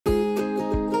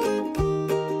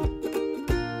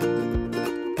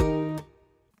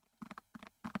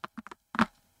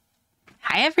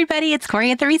Hi everybody, it's Corey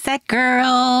at the Reset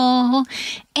Girl,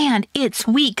 and it's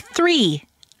week 3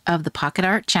 of the Pocket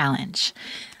Art Challenge.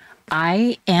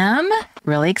 I am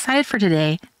really excited for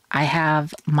today. I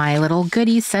have my little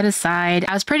goodies set aside.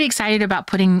 I was pretty excited about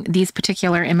putting these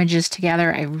particular images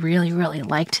together. I really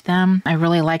liked them. I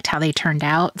really liked how they turned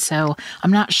out. So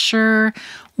I'm not sure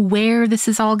where this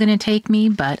is all going to take me,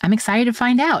 but I'm excited to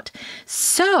find out.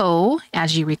 So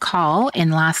as you recall, in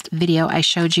last video, I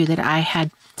showed you that I had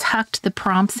tucked the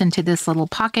prompts into this little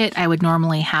pocket. I would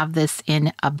normally have this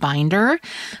in a binder,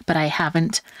 but I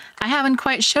haven't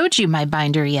quite showed you my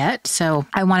binder yet. So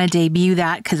I want to debut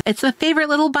that because it's a favorite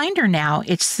little binder now.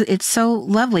 It's so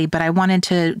lovely, but I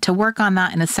wanted to work on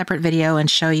that in a separate video and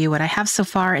show you what I have so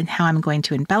far and how I'm going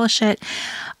to embellish it.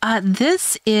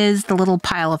 This is the little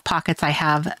pile of pockets I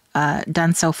have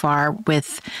done so far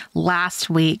with last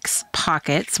week's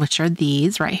pockets, which are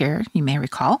these right here, you may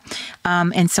recall.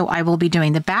 And so I will be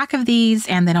doing the back of these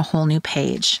and then a whole new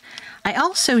page. I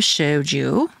also showed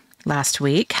you last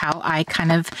week how I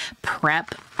kind of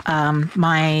prep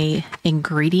my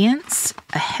ingredients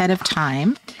ahead of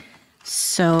time.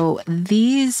 So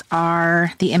these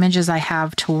are the images I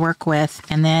have to work with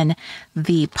and then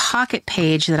the pocket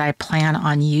page that I plan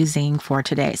on using for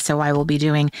today. So I will be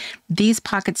doing these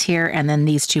pockets here and then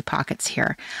these 2 pockets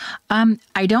here.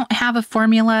 I don't have a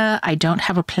formula. I don't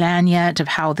have a plan yet of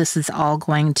how this is all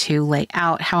going to lay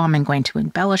out, how I'm going to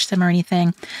embellish them or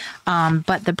anything.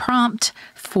 But the prompt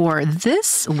for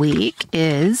this week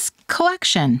is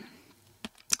collection.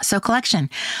 So collection.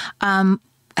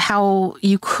 How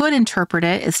you could interpret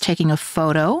it is taking a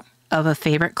photo of a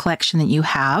favorite collection that you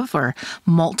have or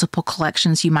multiple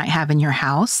collections you might have in your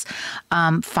house,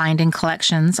 finding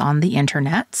collections on the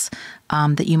internet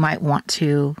that you might want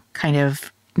to kind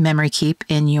of memory keep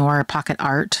in your pocket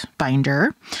art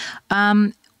binder,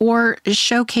 or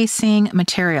showcasing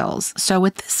materials. So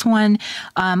with this one,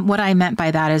 what I meant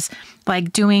by that is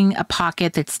like doing a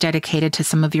pocket that's dedicated to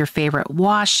some of your favorite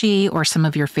washi or some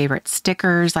of your favorite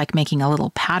stickers, like making a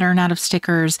little pattern out of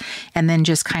stickers and then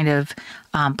just kind of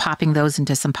popping those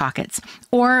into some pockets.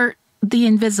 Or the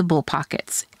invisible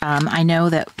pockets. I know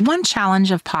that one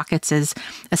challenge of pockets is,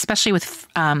 especially with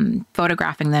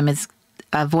photographing them, is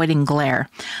avoiding glare.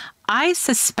 I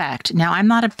suspect, now I'm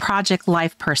not a Project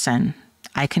Life person,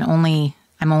 I'm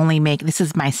only making, this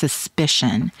is my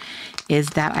suspicion, is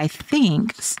that I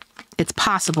think it's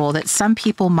possible that some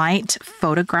people might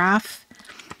photograph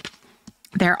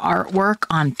their artwork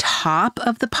on top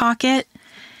of the pocket,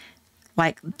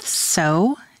 like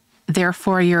so.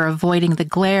 Therefore, you're avoiding the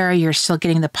glare. You're still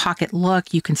getting the pocket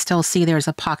look. You can still see there's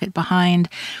a pocket behind.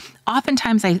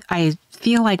 Oftentimes, I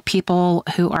feel like people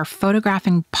who are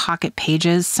photographing pocket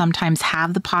pages sometimes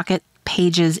have the pocket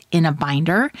pages in a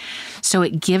binder, so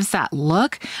it gives that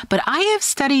look. But I have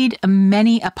studied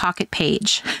many a pocket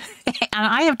page and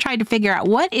I have tried to figure out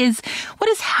what is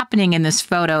happening in this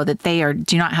photo that they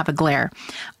do not have a glare.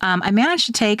 I managed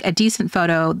to take a decent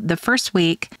photo the first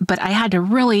week, but I had to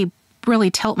really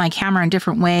tilt my camera in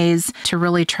different ways to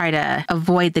really try to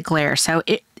avoid the glare. So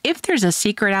if there's a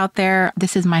secret out there,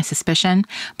 this is my suspicion.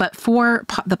 But for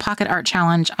the Pocket Art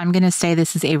Challenge, I'm going to say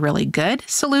this is a really good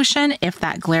solution if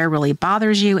that glare really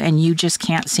bothers you and you just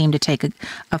can't seem to take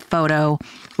a photo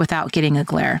without getting a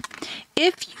glare.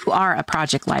 If you are a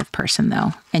Project Life person,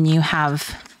 though, and you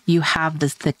have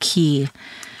the key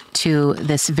to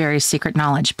this very secret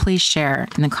knowledge, please share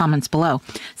in the comments below.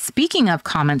 Speaking of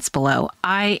comments below,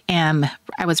 I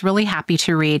was really happy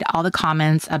to read all the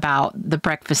comments about the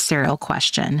breakfast cereal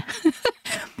question.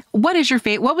 What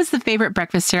was the favorite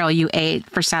breakfast cereal you ate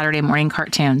for Saturday morning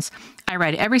cartoons? I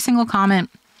read every single comment.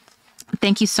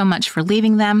 Thank you so much for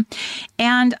leaving them.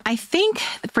 And I think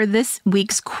for this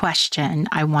week's question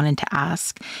I wanted to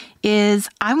ask is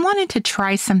I wanted to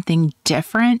try something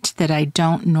different that I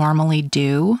don't normally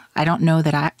do. I don't know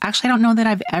that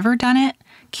I've ever done it.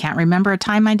 Can't remember a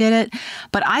time I did it,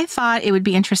 but I thought it would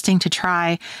be interesting to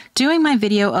try doing my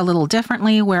video a little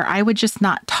differently where I would just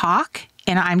not talk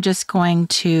and I'm just going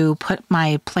to put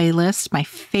my playlist, my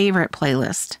favorite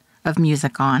playlist of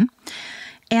music on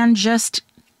and just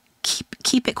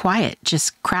keep it quiet,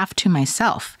 just craft to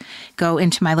myself, go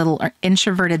into my little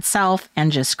introverted self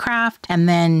and just craft. And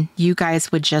then you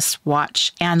guys would just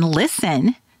watch and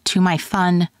listen to my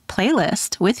fun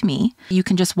playlist with me. You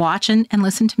can just watch and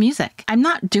listen to music. I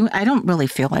don't really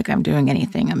feel like I'm doing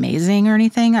anything amazing or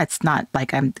anything. It's not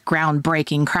like I'm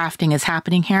groundbreaking crafting is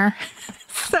happening here.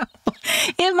 So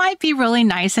it might be really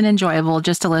nice and enjoyable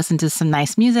just to listen to some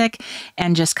nice music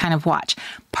and just kind of watch.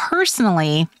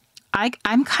 Personally,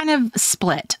 I'm kind of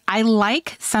split. I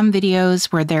like some videos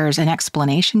where there's an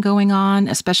explanation going on,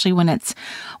 especially when it's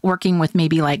working with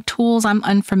maybe like tools I'm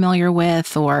unfamiliar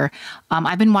with, or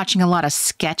I've been watching a lot of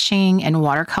sketching and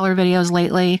watercolor videos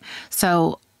lately.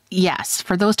 So yes,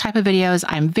 for those type of videos,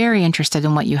 I'm very interested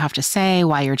in what you have to say,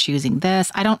 why you're choosing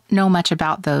this. I don't know much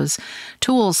about those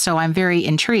tools, so I'm very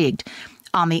intrigued.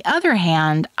 On the other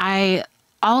hand, I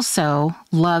also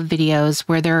love videos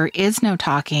where there is no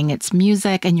talking, it's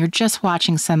music, and you're just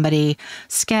watching somebody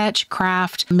sketch,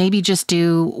 craft, maybe just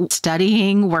do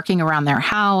studying, working around their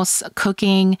house,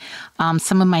 cooking.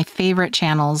 Some of my favorite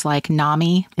channels, like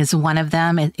Nami is one of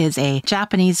them. It is a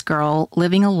Japanese girl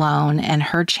living alone, and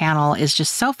her channel is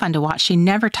just so fun to watch. She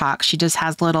never talks. She just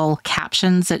has little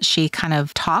captions that she kind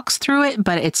of talks through it,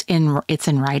 but it's in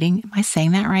writing. Am I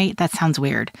saying that right? That sounds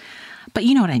weird. But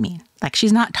you know what I mean. Like,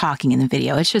 she's not talking in the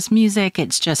video. It's just music.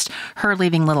 It's just her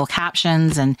leaving little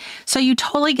captions. And so you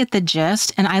totally get the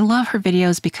gist. And I love her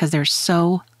videos because they're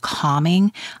so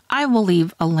calming. I will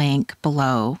leave a link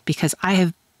below because I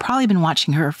have probably been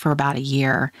watching her for about a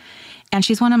year. And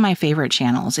she's one of my favorite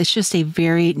channels. It's just a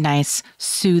very nice,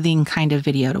 soothing kind of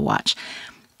video to watch.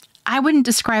 I wouldn't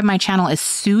describe my channel as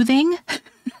soothing,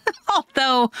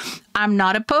 although I'm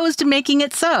not opposed to making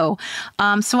it so.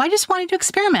 So I just wanted to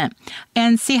experiment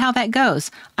and see how that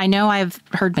goes. I know I've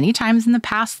heard many times in the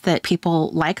past that people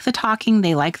like the talking,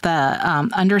 they like the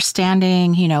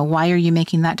understanding, you know, why are you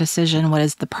making that decision? What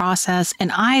is the process?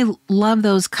 And I love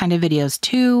those kind of videos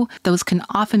too. Those can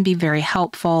often be very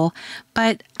helpful,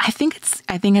 but I think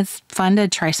it's fun to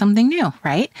try something new,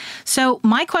 right? So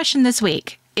my question this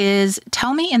week is,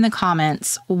 tell me in the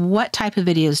comments, what type of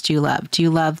videos do you love? Do you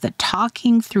love the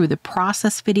talking through the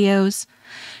process videos?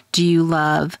 Do you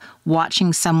love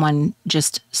watching someone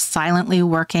just silently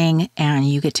working and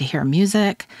you get to hear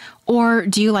music? Or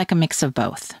do you like a mix of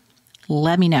both?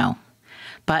 Let me know.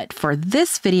 But for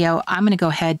this video, I'm going to go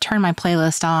ahead, turn my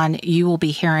playlist on. You will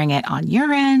be hearing it on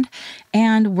your end,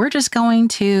 and we're just going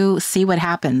to see what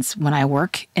happens when I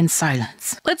work in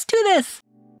silence. Let's do this.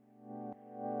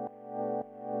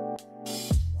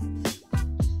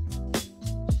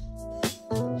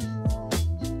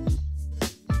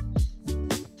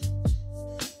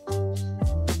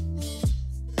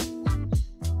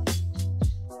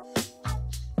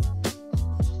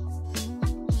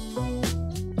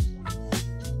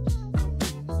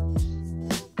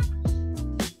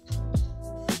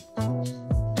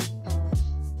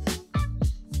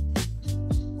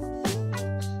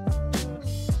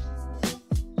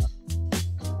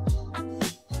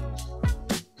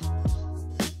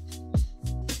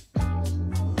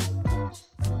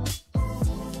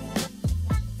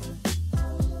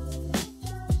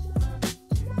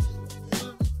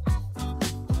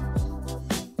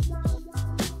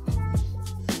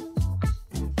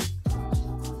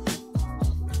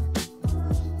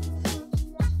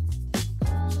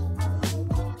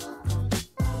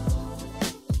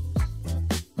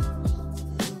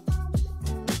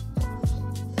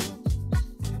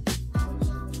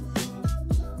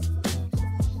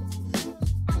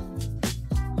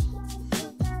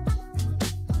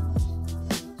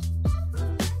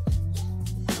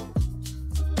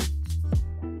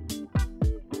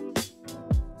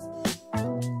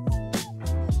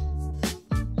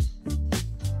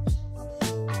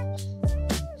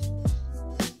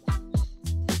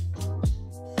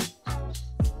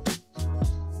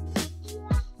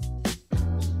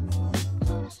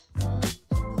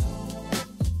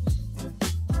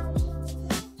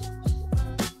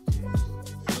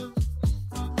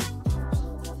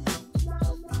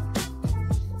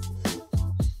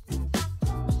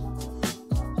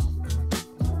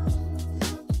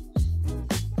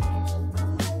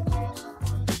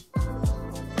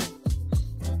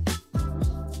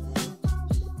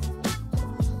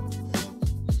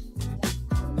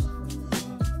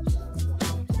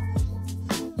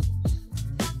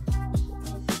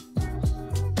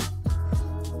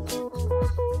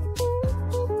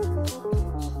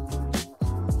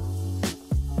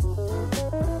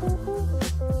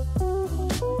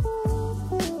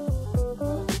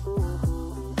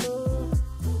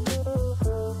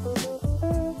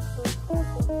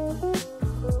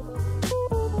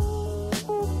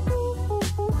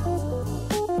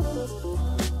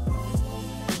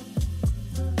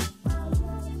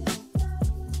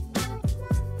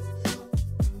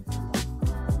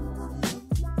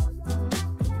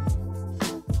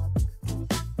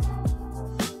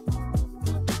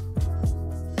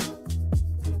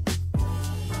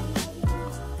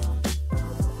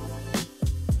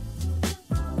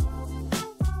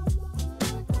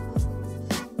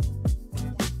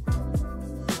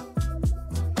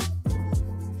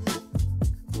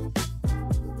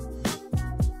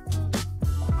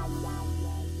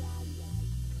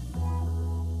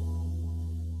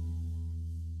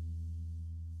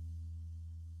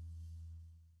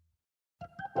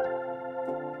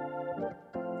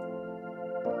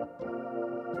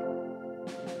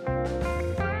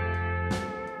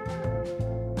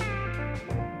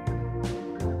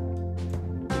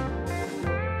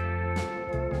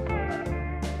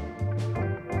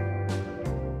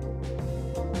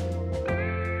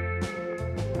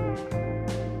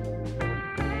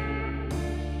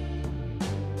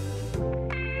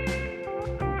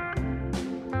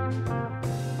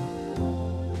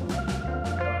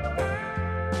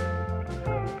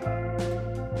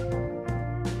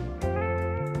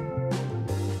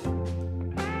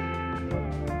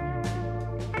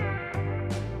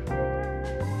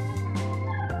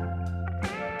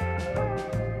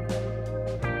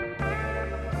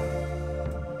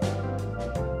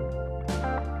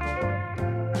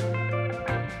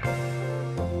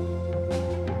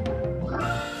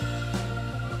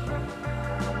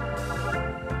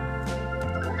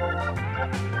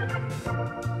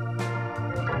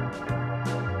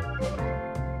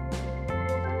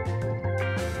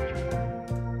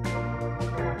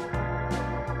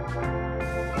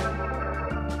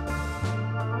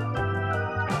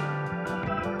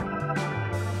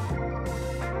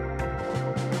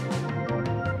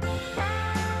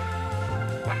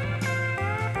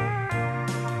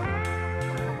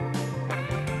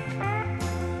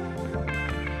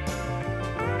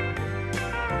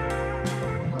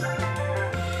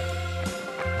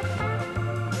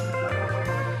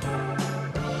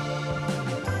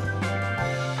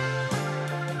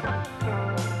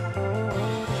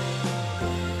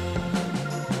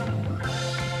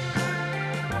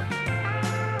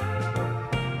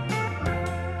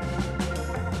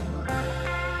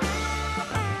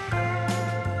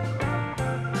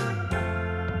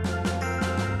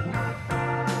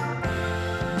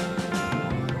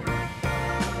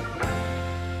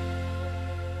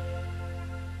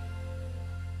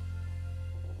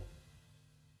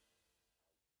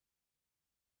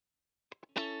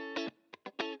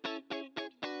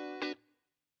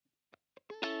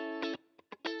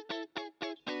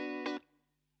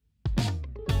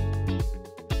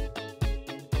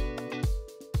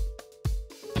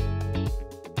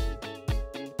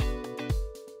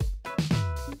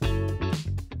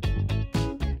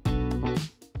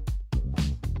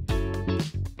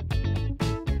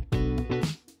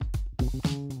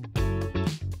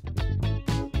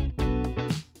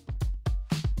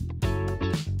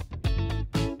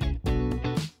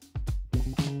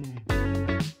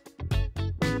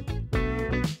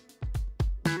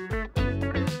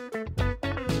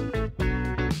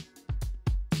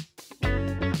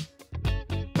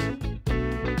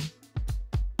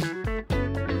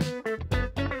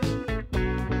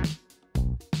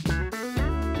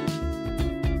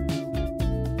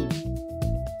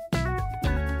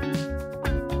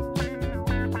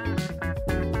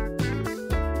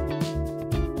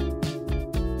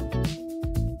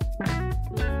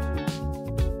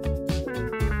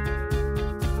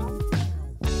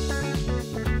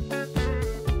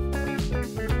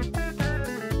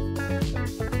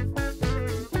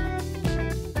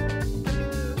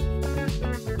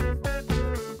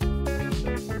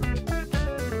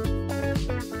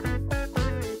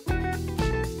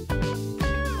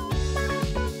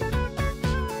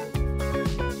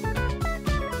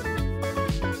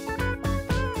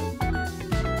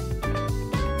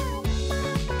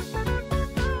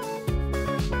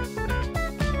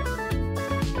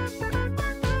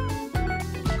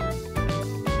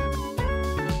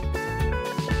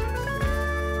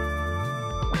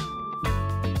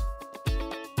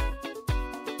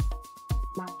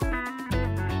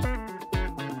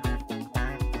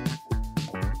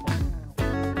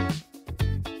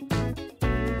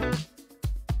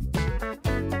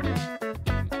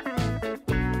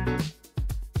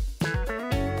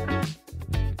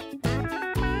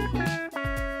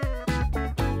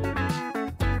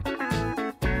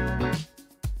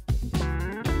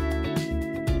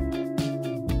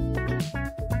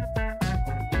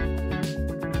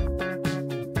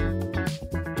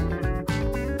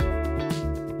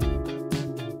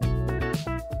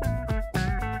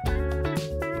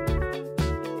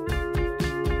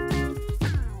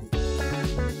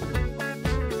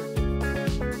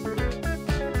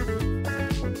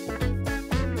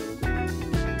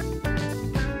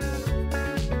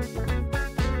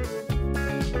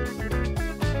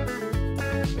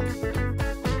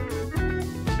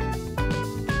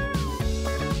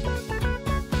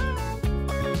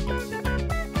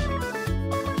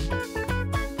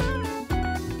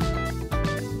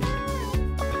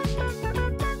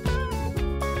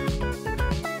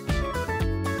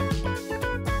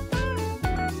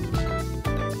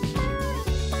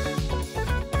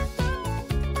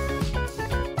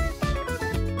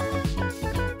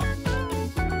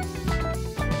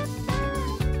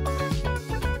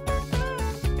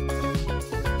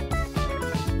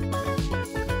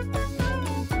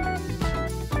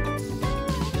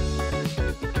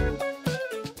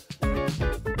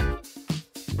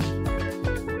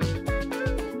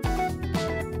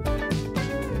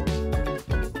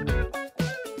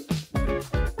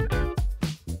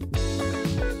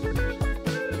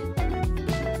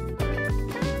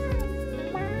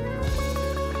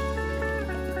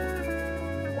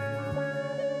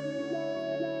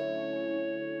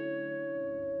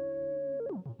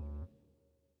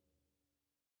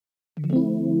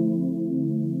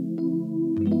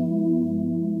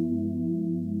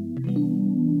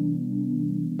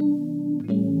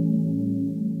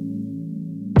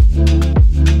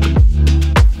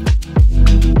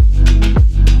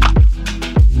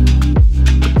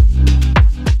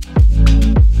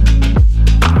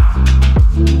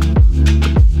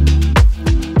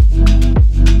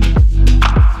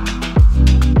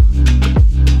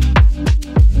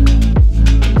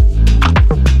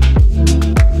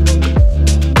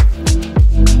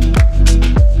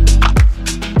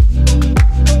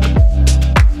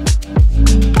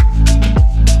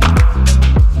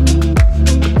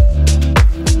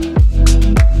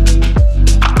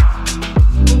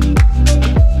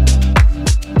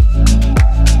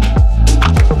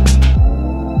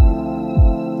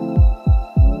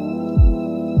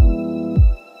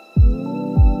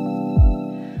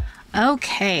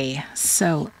 Okay,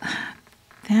 so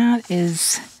that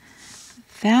is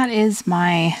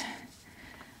my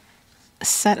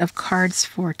set of cards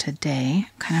for today.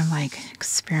 Kind of like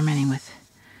experimenting with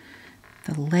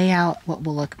the layout, what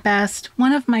will look best.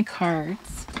 One of my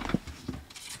cards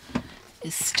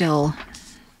is still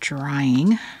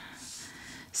drying,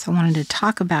 so I wanted to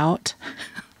talk about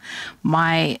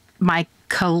my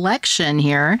collection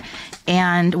here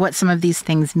and what some of these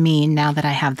things mean now that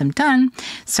I have them done.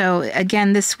 So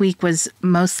again, this week was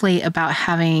mostly about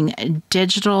having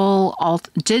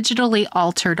digitally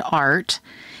altered art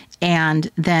and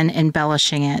then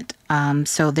embellishing it.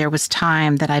 So there was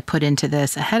time that I put into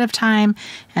this ahead of time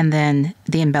and then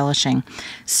the embellishing.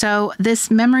 So this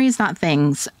Memories Not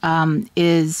Things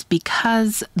is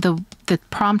because the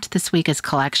prompt this week is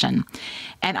collection.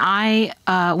 And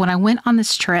when I went on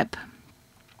this trip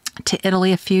to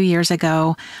Italy a few years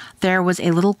ago, there was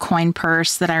a little coin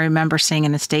purse that I remember seeing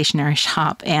in the stationery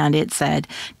shop, and it said,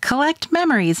 "Collect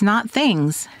memories, not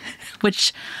things,"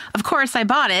 which of course I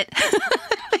bought it.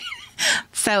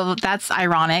 So that's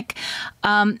ironic.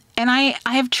 And I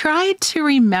have tried to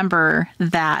remember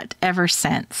that ever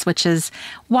since, which is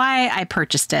why I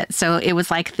purchased it. So it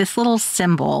was like this little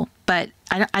symbol, but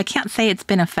I can't say it's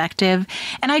been effective.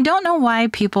 And I don't know why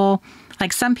people,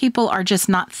 like some people are just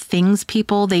not things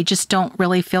people. They just don't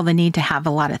really feel the need to have a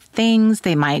lot of things.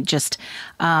 They might just,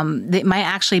 they might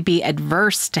actually be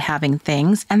adverse to having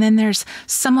things. And then there's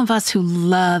some of us who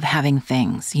love having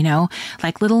things, you know,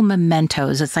 like little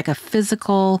mementos. It's like a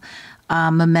physical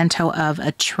memento of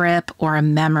a trip or a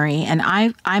memory. And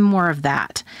I'm more of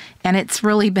that. And it's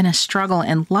really been a struggle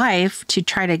in life to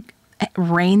try to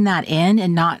rein that in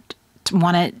and not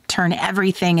want to turn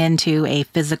everything into a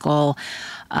physical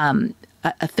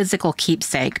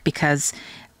keepsake, because,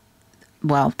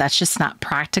 well, that's just not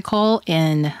practical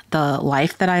in the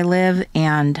life that I live.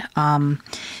 And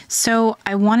so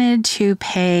I wanted to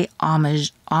pay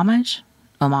homage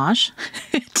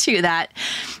to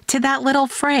that little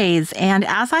phrase. And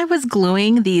as I was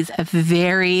gluing these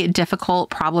very difficult,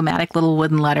 problematic little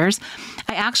wooden letters,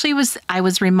 I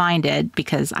was reminded,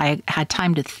 because I had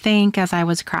time to think as I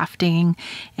was crafting,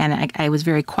 and I was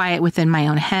very quiet within my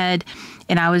own head.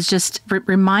 And I was just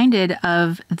reminded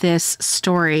of this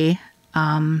story.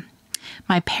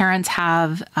 My parents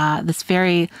have this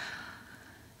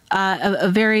a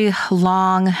very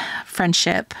long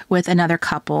friendship with another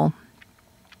couple.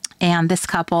 And this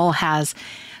couple has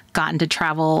gotten to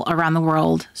travel around the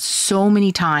world so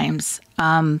many times.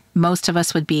 Most of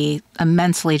us would be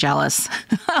immensely jealous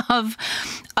of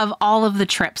all of the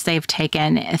trips they've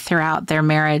taken throughout their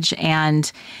marriage. And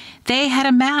they had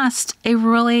amassed a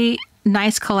really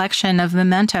nice collection of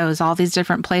mementos, all these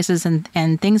different places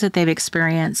and things that they've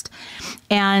experienced.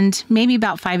 And maybe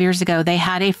about 5 years ago, they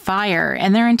had a fire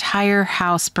and their entire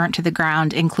house burnt to the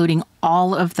ground, including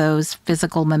all of those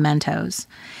physical mementos.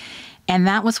 And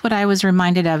that was what I was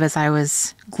reminded of as I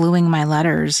was gluing my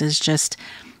letters, is just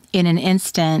in an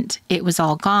instant, it was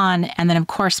all gone. And then, of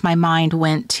course, my mind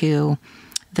went to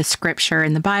the scripture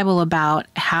in the Bible about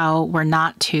how we're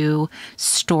not to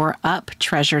store up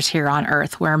treasures here on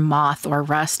earth where moth or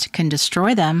rust can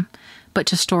destroy them, but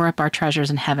to store up our treasures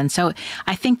in heaven. So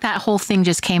I think that whole thing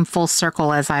just came full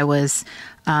circle as I was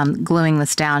gluing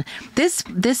this down.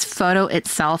 This photo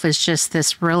itself is just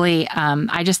this really,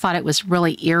 I just thought it was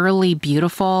really eerily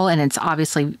beautiful, and it's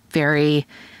obviously very,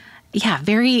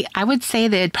 I would say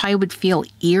that it probably would feel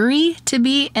eerie to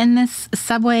be in this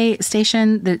subway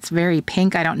station that's very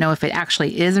pink. I don't know if it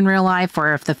actually is in real life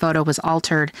or if the photo was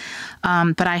altered,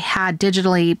 but I had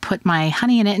digitally put my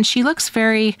honey in it, and she looks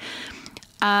very,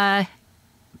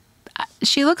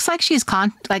 she looks like she's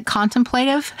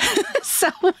contemplative. So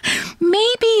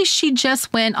maybe she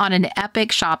just went on an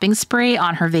epic shopping spree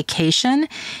on her vacation.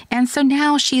 And so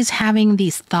now she's having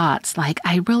these thoughts like,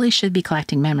 I really should be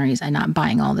collecting memories and not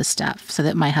buying all this stuff, so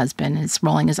that my husband is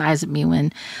rolling his eyes at me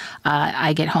when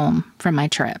I get home from my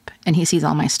trip and he sees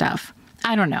all my stuff.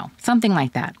 I don't know, something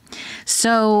like that.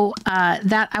 So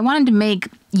that I wanted to make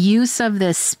use of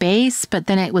this space, but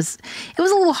then it was a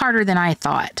little harder than I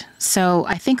thought. So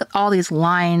I think all these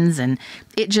lines, and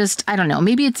it just, I don't know,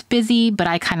 maybe it's busy, but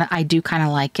I do kind of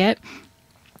like it.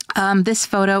 This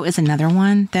photo is another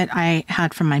one that I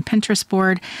had from my Pinterest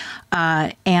board,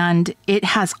 and it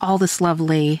has all this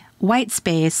lovely white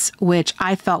space, which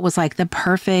I felt was like the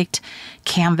perfect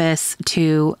canvas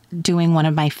to doing one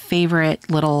of my favorite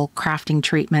little crafting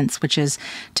treatments, which is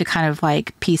to kind of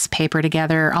like piece paper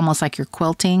together, almost like you're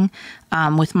quilting,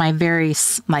 with my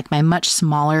my much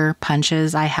smaller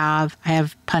punches. I have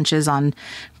punches on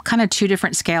kind of two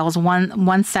different scales.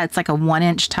 One set's like a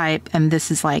 1-inch type, and this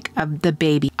is like the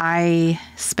baby. I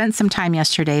spent some time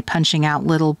yesterday punching out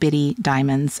little bitty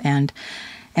diamonds, and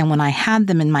when I had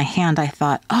them in my hand, I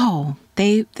thought, oh,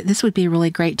 this would be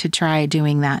really great to try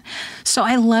doing that. So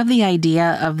I love the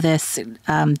idea of this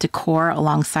decor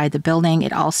alongside the building.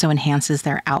 It also enhances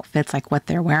their outfits, like what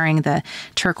they're wearing, the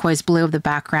turquoise blue of the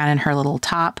background and her little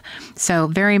top. So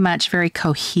very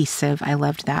cohesive. I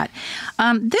loved that.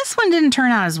 This one didn't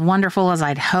turn out as wonderful as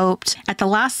I'd hoped. At the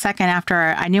last second,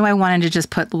 after I knew I wanted to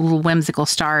just put little whimsical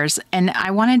stars, and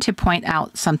I wanted to point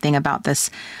out something about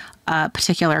this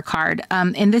particular card.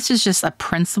 And this is just a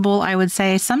principle, I would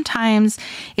say. Sometimes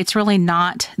it's really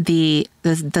not the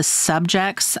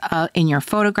subjects in your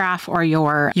photograph or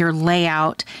your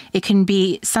layout. It can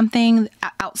be something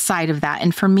outside of that.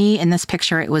 And for me, in this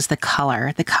picture, it was the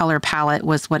color. The color palette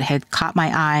was what had caught my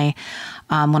eye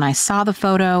when I saw the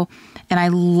photo. And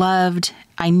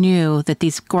I knew that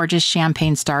these gorgeous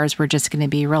champagne stars were just going to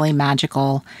be really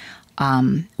magical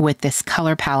with this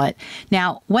color palette.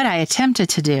 Now, what I attempted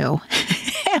to do,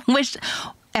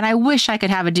 and I wish I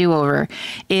could have a do-over,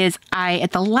 is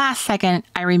at the last second,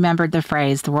 I remembered the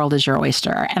phrase, "The world is your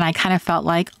oyster." And I kind of felt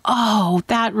like, oh,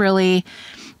 that's really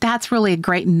a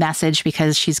great message,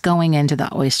 because she's going into the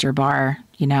oyster bar,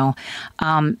 you know.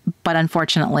 But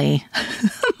unfortunately,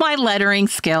 my lettering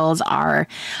skills I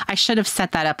should have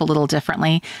set that up a little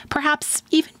differently. Perhaps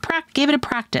even gave it a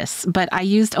practice, but I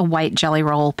used a white jelly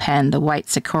roll pen, the white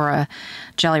Sakura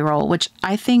jelly roll, which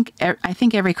I think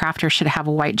every crafter should have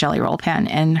a white jelly roll pen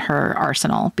in her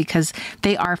arsenal, because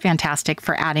they are fantastic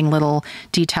for adding little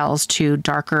details to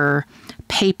darker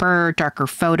paper, darker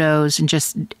photos, and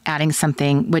just adding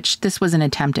something, which this was an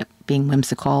attempt at being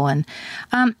whimsical and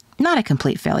not a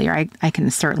complete failure. I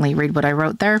can certainly read what I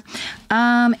wrote there.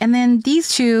 And then these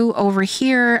two over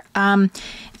here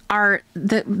are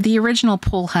the original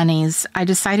Pool Honeys. I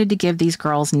decided to give these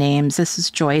girls names. This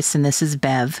is Joyce and this is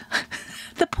Bev.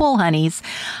 The Pool Honeys,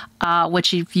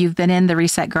 which if you've been in the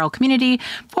Reset Girl community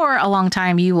for a long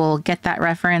time, you will get that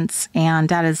reference. And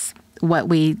that is what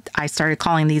I started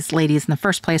calling these ladies in the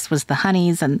first place, was the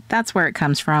Honeys. And that's where it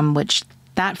comes from, which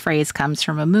that phrase comes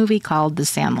from a movie called The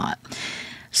Sandlot.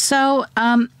 So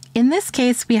in this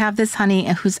case, we have this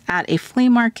honey who's at a flea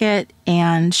market,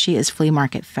 and she is flea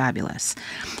market fabulous.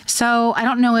 So I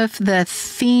don't know if the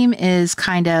theme is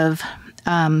kind of,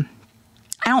 I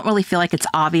don't really feel like it's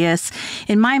obvious.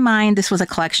 In my mind, this was a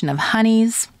collection of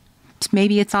honeys.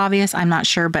 Maybe it's obvious, I'm not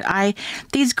sure, but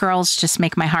these girls just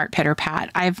make my heart pitter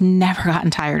pat. I've never gotten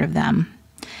tired of them.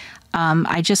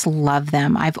 I just love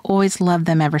them. I've always loved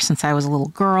them ever since I was a little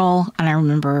girl. And I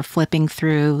remember flipping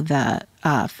through the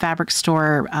fabric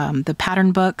store, the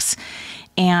pattern books,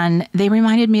 and they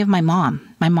reminded me of my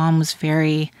mom. My mom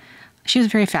she was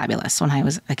very fabulous when I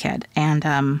was a kid.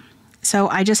 And so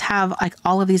I just have like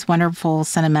all of these wonderful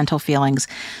sentimental feelings.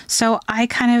 So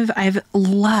I've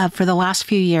loved, for the last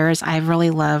few years, I've really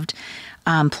loved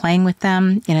playing with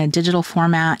them in a digital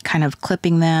format, kind of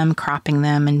clipping them, cropping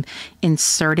them, and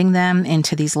inserting them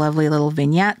into these lovely little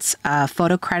vignettes.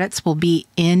 Photo credits will be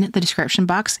in the description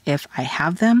box if I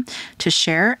have them to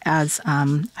share, as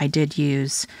I did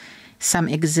use some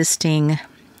existing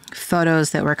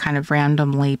photos that were kind of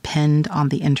randomly pinned on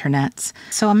the internet.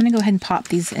 So I'm going to go ahead and pop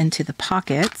these into the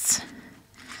pockets.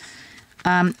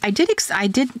 I did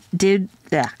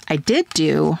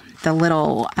do the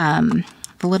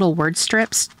little word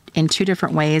strips in two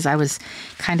different ways. I was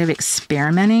kind of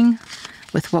experimenting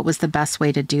with what was the best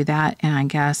way to do that, and I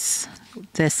guess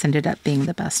this ended up being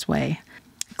the best way.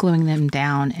 Gluing them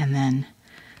down and then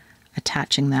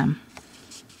attaching them.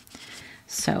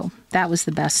 So that was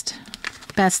the best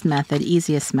method,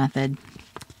 easiest method.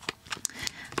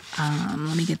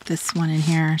 Let me get this one in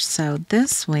here. So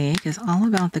this week is all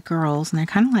about the girls, and they're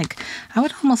kind of like, I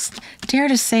would almost dare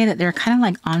to say that they're kind of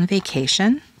like on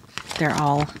vacation. They're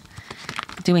all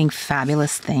doing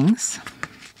fabulous things.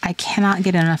 I cannot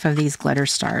get enough of these glitter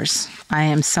stars. I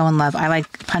am so in love. I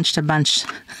punched a bunch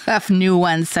of new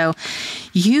ones, so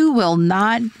you will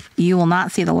not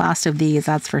see the last of these,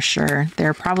 that's for sure.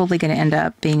 They're probably going to end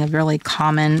up being a really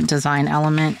common design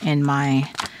element in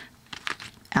my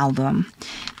album.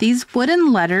 These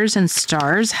wooden letters and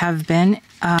stars have been,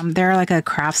 they're like a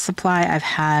craft supply I've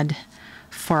had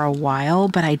for a while,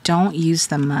 but I don't use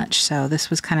them much. So this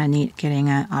was kind of neat getting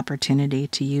an opportunity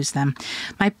to use them.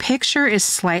 My picture is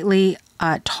slightly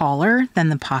taller than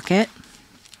the pocket,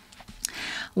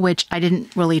 which I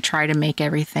didn't really try to make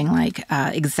everything like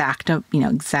exact.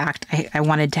 I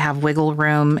wanted to have wiggle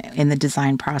room in the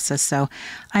design process, so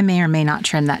I may or may not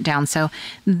trim that down. So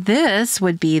this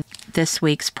would be this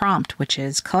week's prompt, which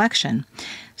is collection.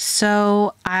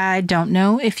 So I don't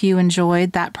know if you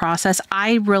enjoyed that process.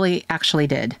 I really actually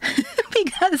did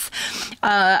because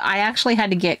I actually had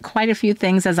to get quite a few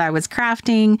things as I was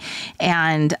crafting,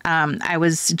 and I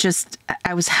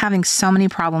was having so many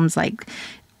problems like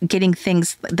getting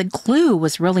things. The glue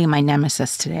was really my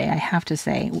nemesis today, I have to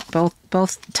say.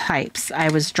 Both types.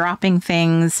 I was dropping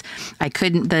things. I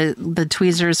couldn't. The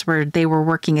tweezers were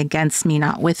working against me,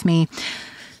 not with me.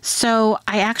 So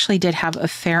I actually did have a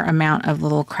fair amount of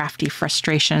little crafty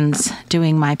frustrations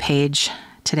doing my page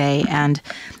today, and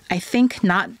I think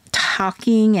not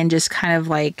talking and just kind of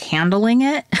like handling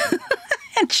it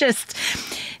and just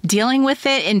dealing with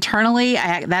it internally,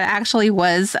 that actually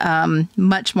was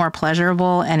much more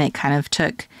pleasurable, and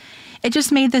it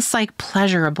just made this like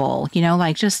pleasurable,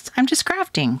 like I'm just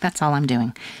crafting. That's all I'm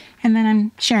doing. And then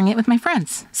I'm sharing it with my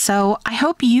friends. So I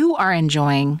hope you are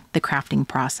enjoying the crafting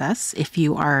process if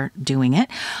you are doing it.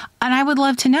 And I would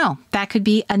love to know. That could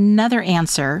be another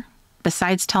answer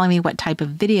besides telling me what type of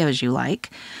videos you like.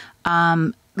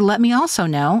 Let me also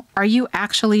know, are you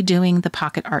actually doing the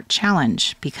Pocket Art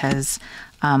Challenge? Because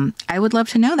I would love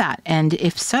to know that. And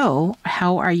if so,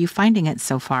 how are you finding it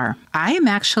so far? I am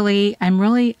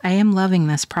loving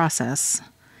this process.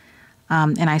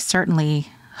 And I certainly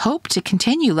hope to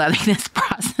continue loving this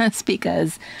process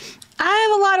because I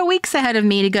have a lot of weeks ahead of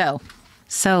me to go.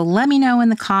 So let me know in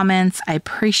the comments. I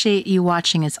appreciate you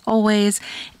watching as always,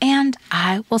 and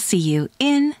I will see you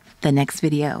in the next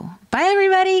video. Bye,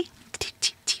 everybody.